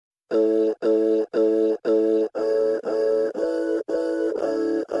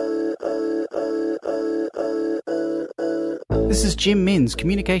This is Jim Minns,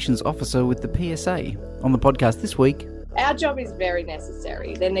 Communications Officer with the PSA. On the podcast this week... Our job is very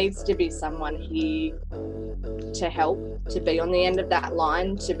necessary. There needs to be someone here to help, to be on the end of that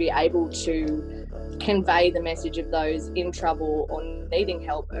line, to be able to convey the message of those in trouble or needing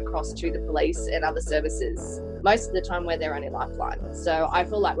help across to the police and other services. Most of the time we're their only lifeline. So I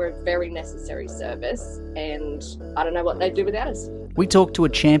feel like we're a very necessary service and I don't know what they'd do without us. We talked to a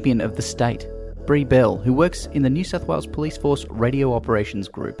champion of the state, Bree Bell, who works in the New South Wales Police Force Radio Operations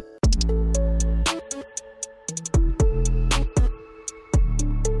Group.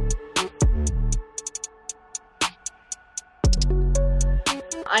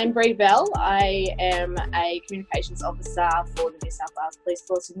 I'm Bree Bell. I am a Communications Officer for the New South Wales Police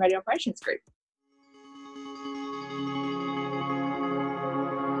Force and Radio Operations Group.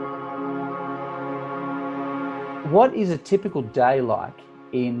 What is a typical day like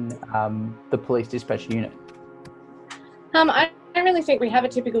in the police dispatch unit? I don't really think we have a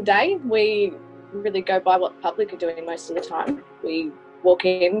typical day. We really go by what the public are doing most of the time. We walk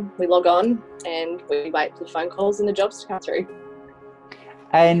in, we log on, and we wait for the phone calls and the jobs to come through.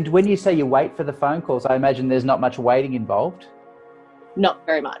 And when you say you wait for the phone calls, I imagine there's not much waiting involved? Not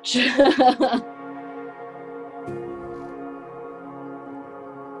very much.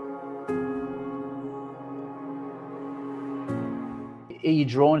 Are you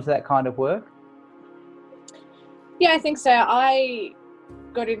drawn to that kind of work? Yeah, I think so. I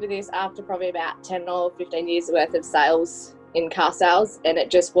got into this after probably about 10 or 15 years worth of sales in car sales, and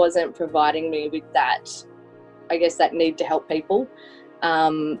it just wasn't providing me with that, I guess, that need to help people.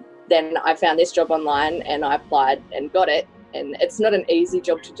 Then I found this job online and I applied and got it, and it's not an easy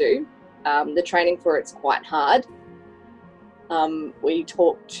job to do. The training for it's quite hard. We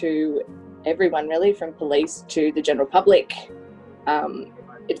talk to everyone really, from police to the general public.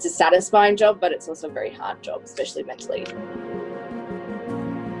 It's a satisfying job, but it's also a very hard job, especially mentally.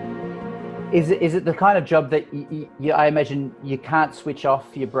 Is it the kind of job that I imagine you can't switch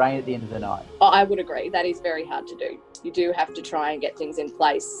off your brain at the end of the night? Oh, I would agree. That is very hard to do. You do have to try and get things in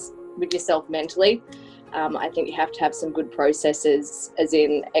place with yourself mentally. I think you have to have some good processes, as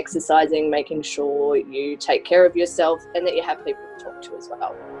in exercising, making sure you take care of yourself and that you have people to talk to as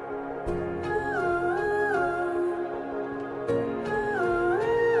well.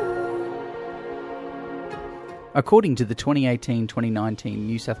 According to the 2018-2019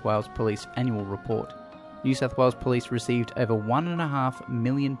 New South Wales Police Annual Report, New South Wales Police received over 1.5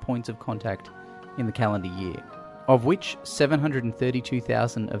 million points of contact in the calendar year, of which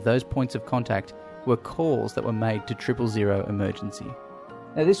 732,000 of those points of contact were calls that were made to 000 emergency.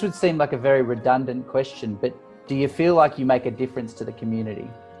 Now, this would seem like a very redundant question, but do you feel like you make a difference to the community?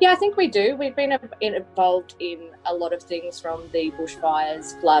 Yeah, I think we do. We've been involved in a lot of things, from the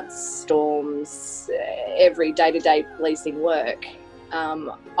bushfires, floods, storms, every day-to-day policing work.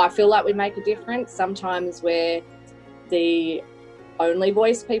 I feel like we make a difference. Sometimes we're the only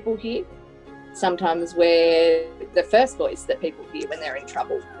voice people hear. Sometimes we're the first voice that people hear when they're in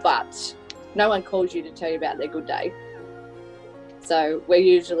trouble, but no one calls you to tell you about their good day. So we're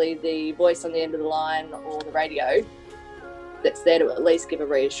usually the voice on the end of the line or the radio that's there to at least give a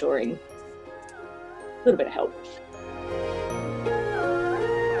reassuring little bit of help.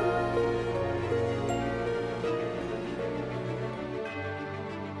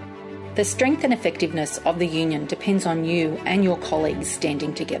 The strength and effectiveness of the union depends on you and your colleagues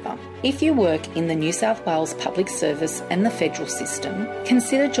standing together. If you work in the New South Wales Public Service and the federal system,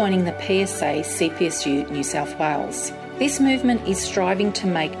 consider joining the PSA CPSU New South Wales. This movement is striving to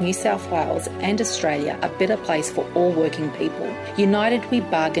make New South Wales and Australia a better place for all working people. United we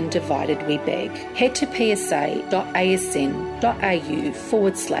bargain, divided we beg. Head to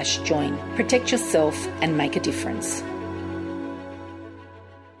psa.asn.au/join. Protect yourself and make a difference.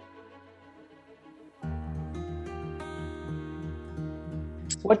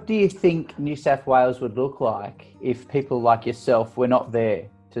 What do you think New South Wales would look like if people like yourself were not there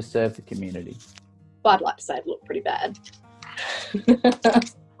to serve the community? I'd like to say it looked pretty bad.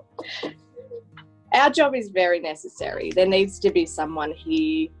 Our job is very necessary. There needs to be someone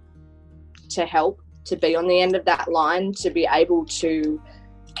here to help, to be on the end of that line, to be able to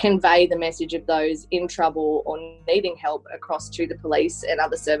convey the message of those in trouble or needing help across to the police and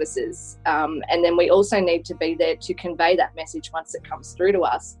other services. And then we also need to be there to convey that message once it comes through to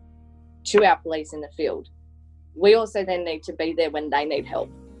us, to our police in the field. We also then need to be there when they need help.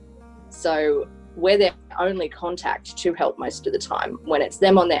 So we're their only contact to help most of the time. When it's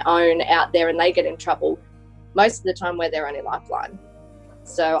them on their own out there and they get in trouble, most of the time we're their only lifeline.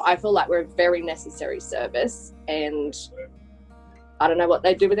 So I feel like we're a very necessary service, and I don't know what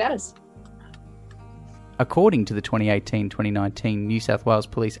they'd do without us. According to the 2018-2019 New South Wales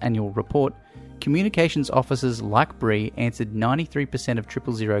Police Annual Report, communications officers like Bree answered 93% of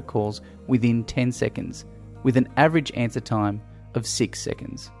 000 calls within 10 seconds, with an average answer time of 6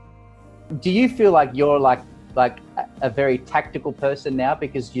 seconds. Do you feel like you're like a very tactical person now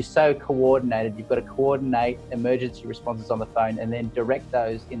because you're so coordinated? You've got to coordinate emergency responses on the phone and then direct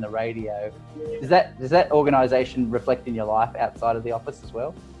those in the radio. Does that organisation reflect in your life outside of the office as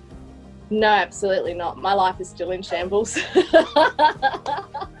well? No, absolutely not. My life is still in shambles.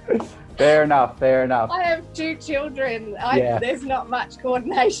 Fair enough. I have 2 children. There's not much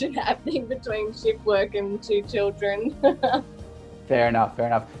coordination happening between shift work and 2 children. Fair enough.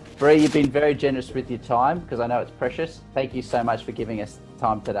 Bree, you've been very generous with your time because I know it's precious. Thank you so much for giving us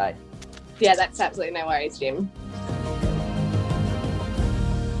time today. Yeah, that's absolutely no worries, Jim.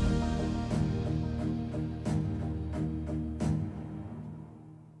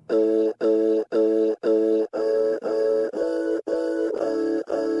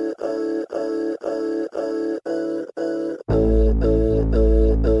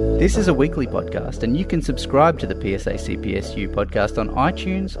 This is a weekly podcast, and you can subscribe to the PSA CPSU podcast on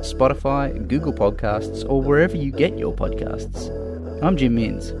iTunes, Spotify, Google Podcasts, or wherever you get your podcasts. I'm Jim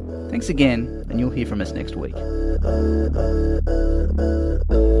Minns. Thanks again, and you'll hear from us next week.